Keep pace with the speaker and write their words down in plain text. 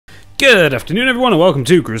Good afternoon, everyone, and welcome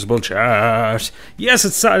to Crucible Chat. Yes,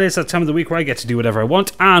 it's Saturday, it's that time of the week where I get to do whatever I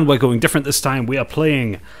want, and we're going different this time. We are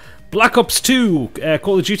playing Black Ops 2,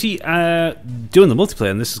 Call of Duty, doing the multiplayer,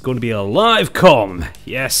 and this is going to be a live com.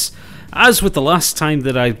 Yes, as with the last time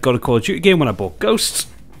that I got a Call of Duty game when I bought Ghosts,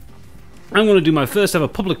 I'm going to do my first ever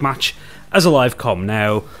public match as a live com.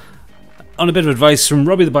 Now, on a bit of advice from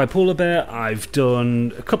Robbie the Bipolar Bear, I've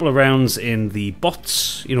done a couple of rounds in the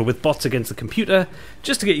bots, with bots against the computer,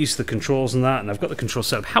 just to get used to the controls and that, and I've got the controls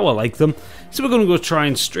set up how I like them. So we're going to go try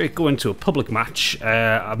and straight go into a public match.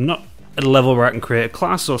 I'm not at a level where I can create a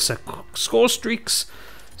class or set score streaks,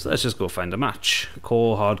 so let's just go find a match.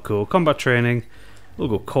 Core, hardcore, combat training, we'll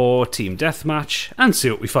go core, team deathmatch, and see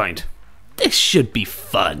what we find. This should be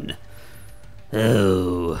fun.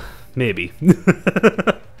 Oh, maybe.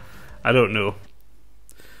 I don't know.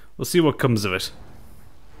 We'll see what comes of it.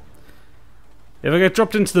 If I get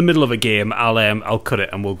dropped into the middle of a game, I'll cut it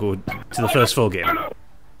and we'll go to the first full game.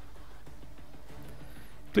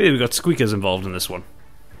 Clearly we've got squeakers involved in this one.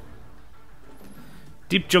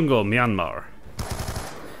 Deep jungle, Myanmar.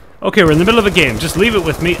 Okay, we're in the middle of a game. Just leave it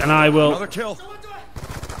with me and I will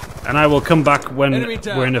come back when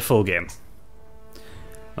we're in a full game.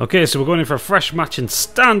 Okay, so we're going in for a fresh match and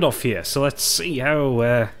standoff here. So let's see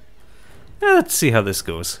how this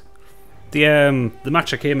goes. The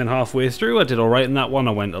match I came in halfway through, I did alright in that one.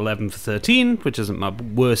 I went 11 for 13, which isn't my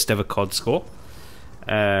worst ever COD score.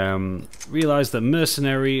 Realised that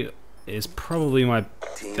Mercenary is probably my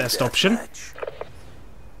best option.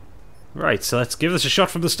 Right, so let's give this a shot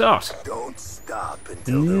from the start. Don't stop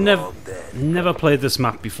until they're all dead. Never played this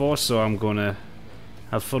map before, so I'm gonna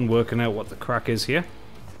have fun working out what the crack is here.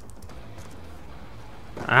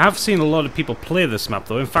 I have seen a lot of people play this map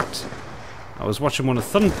though. In fact, I was watching one of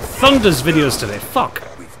Thunder's videos today. Fuck!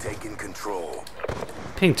 We've taken control.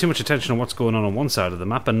 Paying too much attention on what's going on one side of the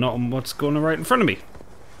map and not on what's going on right in front of me.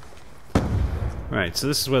 Right, so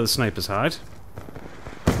this is where the snipers hide.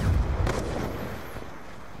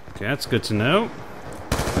 Okay, that's good to know.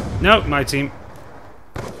 No, my team.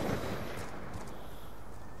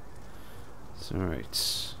 So,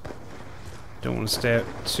 right. Don't want to stay out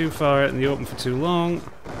too far out in the open for too long.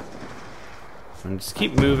 And just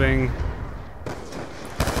keep moving.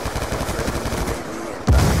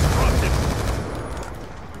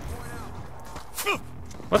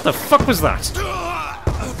 What the fuck was that? I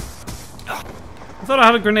thought I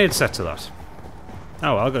had a grenade set to that.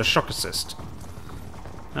 Oh well, I got a shock assist.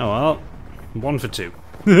 Oh well, 1 for 2.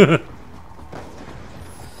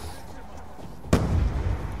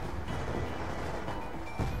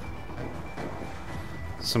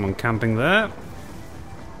 Someone camping there.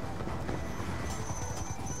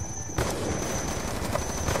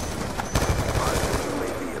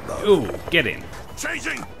 Ooh, get in.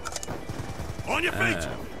 Changing. On your feet.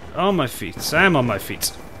 On my feet. I am on my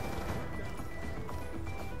feet.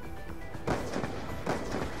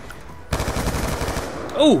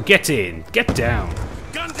 Oh, get in. Get down.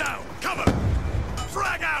 Gun down. Cover.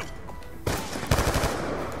 Frag out.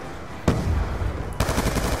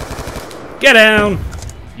 Get down.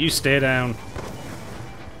 You stay down.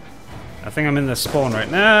 I think I'm in the spawn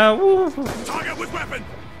right now. Woo. Target with weapon.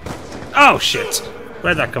 Oh shit.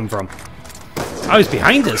 Where'd that come from? Oh, he's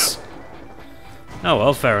behind us. Oh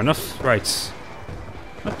well, fair enough. Right.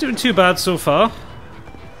 Not doing too bad so far.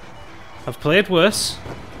 I've played worse.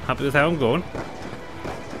 Happy with how I'm going.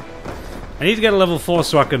 I need to get a level 4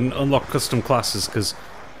 so I can unlock custom classes, because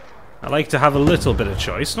I like to have a little bit of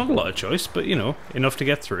choice. Not a lot of choice, but enough to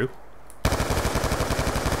get through.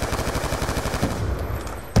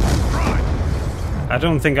 I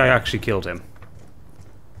don't think I actually killed him.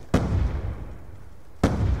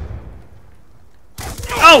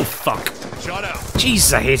 Oh, fuck! Shot out.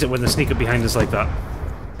 Jesus, I hate it when they sneak up behind us like that.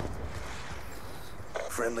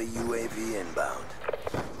 Friendly UAV inbound.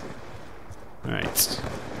 Right.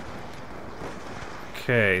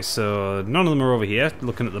 Okay, so none of them are over here,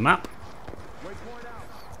 looking at the map.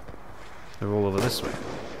 They're all over this way.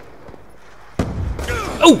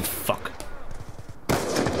 Oh, fuck!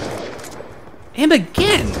 Him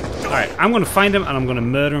again! Alright, I'm going to find him and I'm going to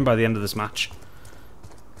murder him by the end of this match.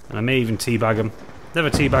 And I may even teabag him. Never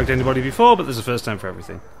teabagged anybody before, but there's a first time for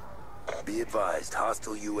everything. Be advised,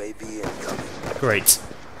 hostile UAV incoming. Great.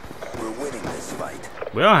 We're winning this fight.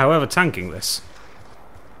 We are, however, tanking this.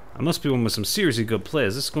 I must be one with some seriously good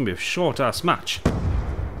players. This is going to be a short-ass match.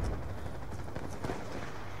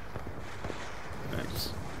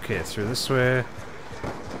 Right. Okay, through this way.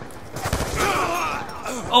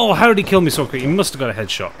 Oh, how did he kill me so quick? He must have got a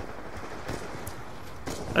headshot.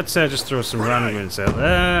 Let's just throw some random units out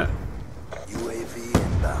there. UAV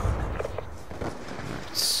inbound.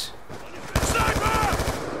 Right.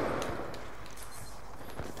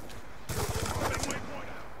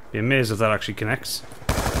 Be amazed if that actually connects.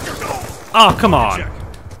 Oh, come on!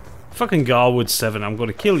 Fucking Garwood 7, I'm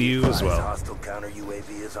gonna kill you as well. Hostile counter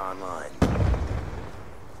UAV is online.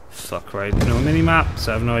 Fuck, right. No mini-map,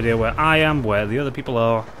 so I have no idea where I am, where the other people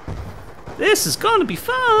are. This is gonna be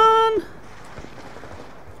fun!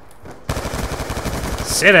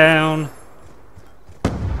 Sit down.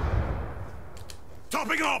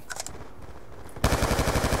 Topping up.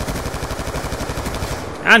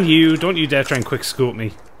 And you, don't you dare try and quick scope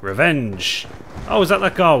me. Revenge. Oh, is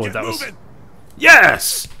that Garwood? That was... Moving.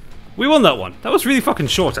 Yes! We won that one. That was really fucking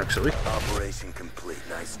short, actually. Operation complete.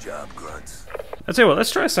 Nice job, grunts. I'll tell you what,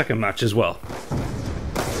 let's try a second match as well.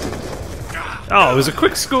 Oh, it was a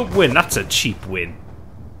quick scope win. That's a cheap win.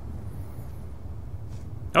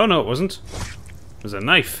 Oh no, it wasn't. It was a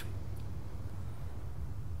knife.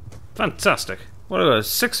 Fantastic. What was it?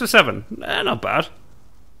 6 for 7. Not bad.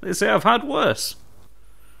 They say I've had worse.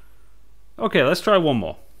 Okay, let's try one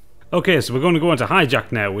more. Okay, so we're going to go into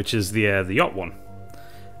Hijack now, which is the yacht one.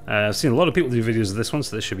 I've seen a lot of people do videos of this one,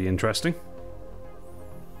 so this should be interesting.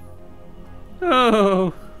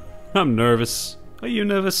 Oh, I'm nervous. Are you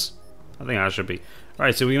nervous? I think I should be.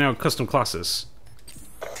 Alright, so we can now have custom classes.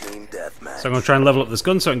 Team deathmatch. So I'm going to try and level up this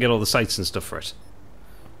gun so I can get all the sights and stuff for it.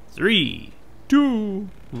 3, 2,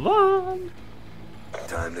 1.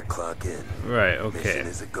 Time to clock in. Right, okay. Mission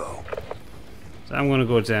is a go. So I'm going to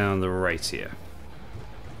go down the right here.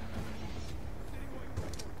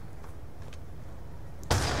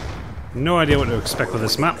 No idea what to expect with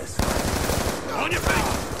this map. On your feet.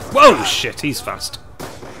 Whoa, shit, he's fast.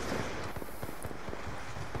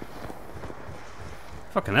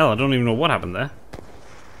 Fucking hell, I don't even know what happened there.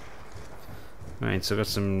 Alright, so I've got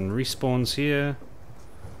some respawns here.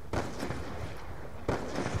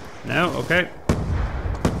 No, okay.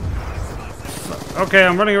 Okay,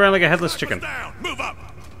 I'm running around like a headless chicken. Down. Move up.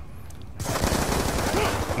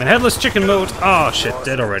 I'm in headless chicken mode. Oh shit,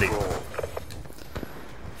 dead already.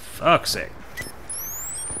 Fuck's sake.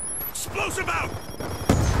 Explosive out.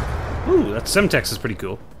 Ooh, that Semtex is pretty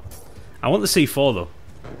cool. I want the C4 though.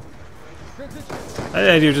 I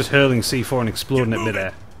idea of just hurling C4 and exploding it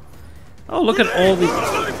midair. Oh, look at all these.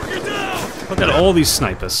 Look at all these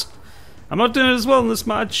snipers. I'm not doing it as well in this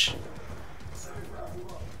match.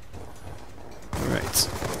 Right.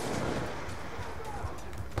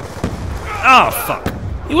 Oh fuck!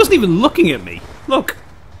 He wasn't even looking at me. Look.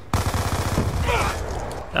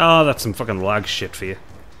 Oh, that's some fucking lag shit for you.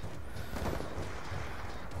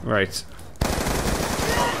 Right.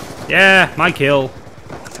 Yeah, my kill.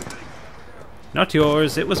 Not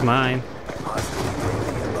yours, it was mine.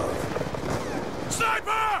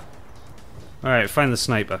 Sniper! Alright, find the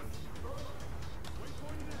sniper.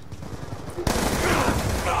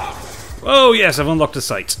 Oh yes, I've unlocked a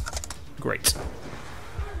sight. Great.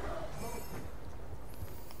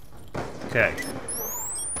 Okay.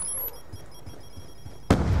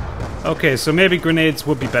 Okay, so maybe grenades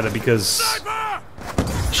would be better because... Sniper!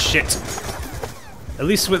 Shit. At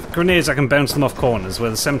least with grenades I can bounce them off corners, where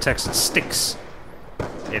the Semtex it sticks.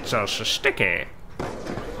 It's also sticky.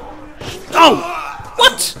 Oh!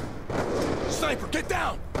 What? Sniper, get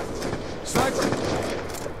down! Sniper!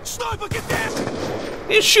 Sniper, get down!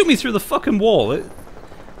 It shoot me through the fucking wall.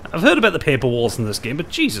 I've heard about the paper walls in this game, but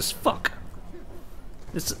Jesus fuck.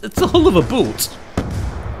 It's the hull of a boat.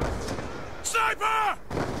 Sniper!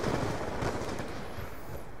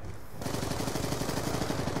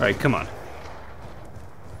 Alright, come on.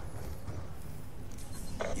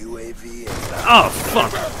 UAV Oh,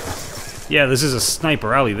 fuck. Yeah, this is a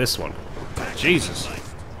sniper alley, this one. Jesus.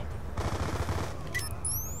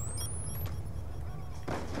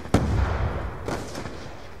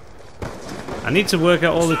 I need to work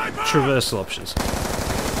out all the traversal options.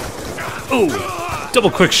 Ooh! Double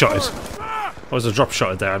quick shot. Or was a drop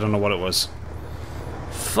shot there? I don't know what it was.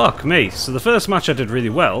 Fuck me. So the first match I did really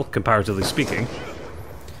well, comparatively speaking.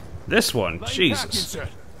 This one, Jesus.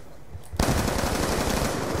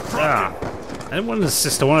 Ah. I didn't want to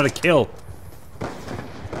assist, I wanted to kill. I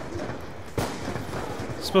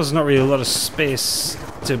suppose there's not really a lot of space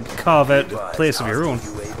to carve out a place of your own.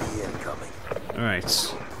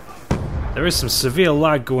 Alright. There is some severe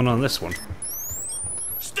lag going on this one.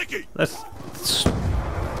 Sticky! That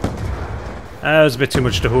was a bit too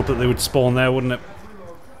much to hope that they would spawn there, wouldn't it?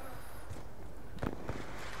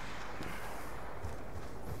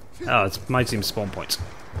 Oh, it's my team's spawn point.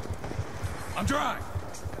 I'm dry.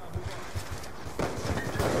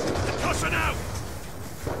 Caution out!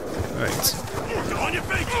 Right. On your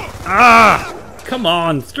feet! Ah! Come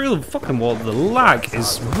on! Through the fucking wall. The lag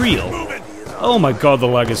is real. Oh my god, the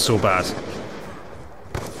lag is so bad.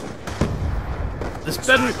 This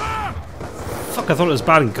better... Fuck, I thought it was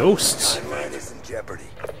bad in Ghosts. Timeline is in jeopardy.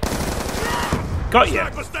 Got ya.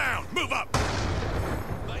 Sniper's down! Move up!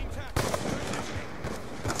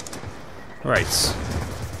 Right.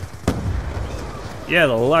 Yeah,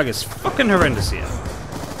 the lag is fucking horrendous here.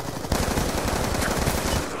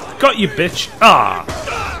 Got you, bitch. Ah!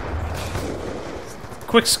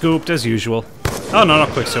 Quick scoped as usual. Oh no, not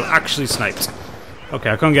quick scope. Actually sniped. Okay,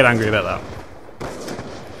 I can't get angry about that.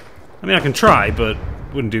 I mean, I can try, but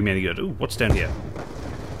wouldn't do me any good. Ooh, what's down here?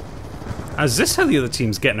 Is this how the other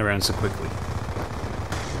team's getting around so quickly?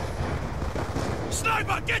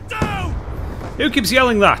 Sniper, get down! Who keeps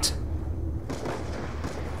yelling that?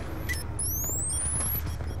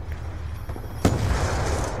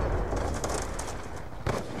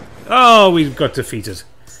 Oh, we got defeated.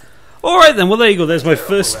 Alright then, well there you go. There's my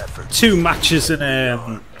first 2 matches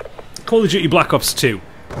in Call of Duty Black Ops 2.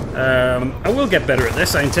 I will get better at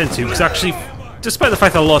this, I intend to, because actually, despite the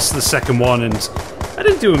fact I lost the second one and I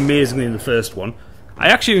didn't do amazingly in the first one, I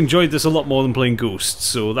actually enjoyed this a lot more than playing Ghosts,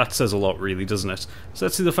 so that says a lot really, doesn't it? So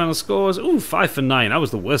let's see the final scores. Ooh, 5 for 9. I was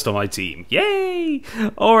the worst on my team. Yay!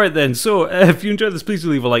 Alright then, so if you enjoyed this, please do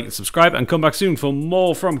leave a like and subscribe, and come back soon for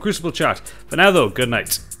more from Crucible Chat. For now though, good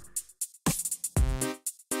night.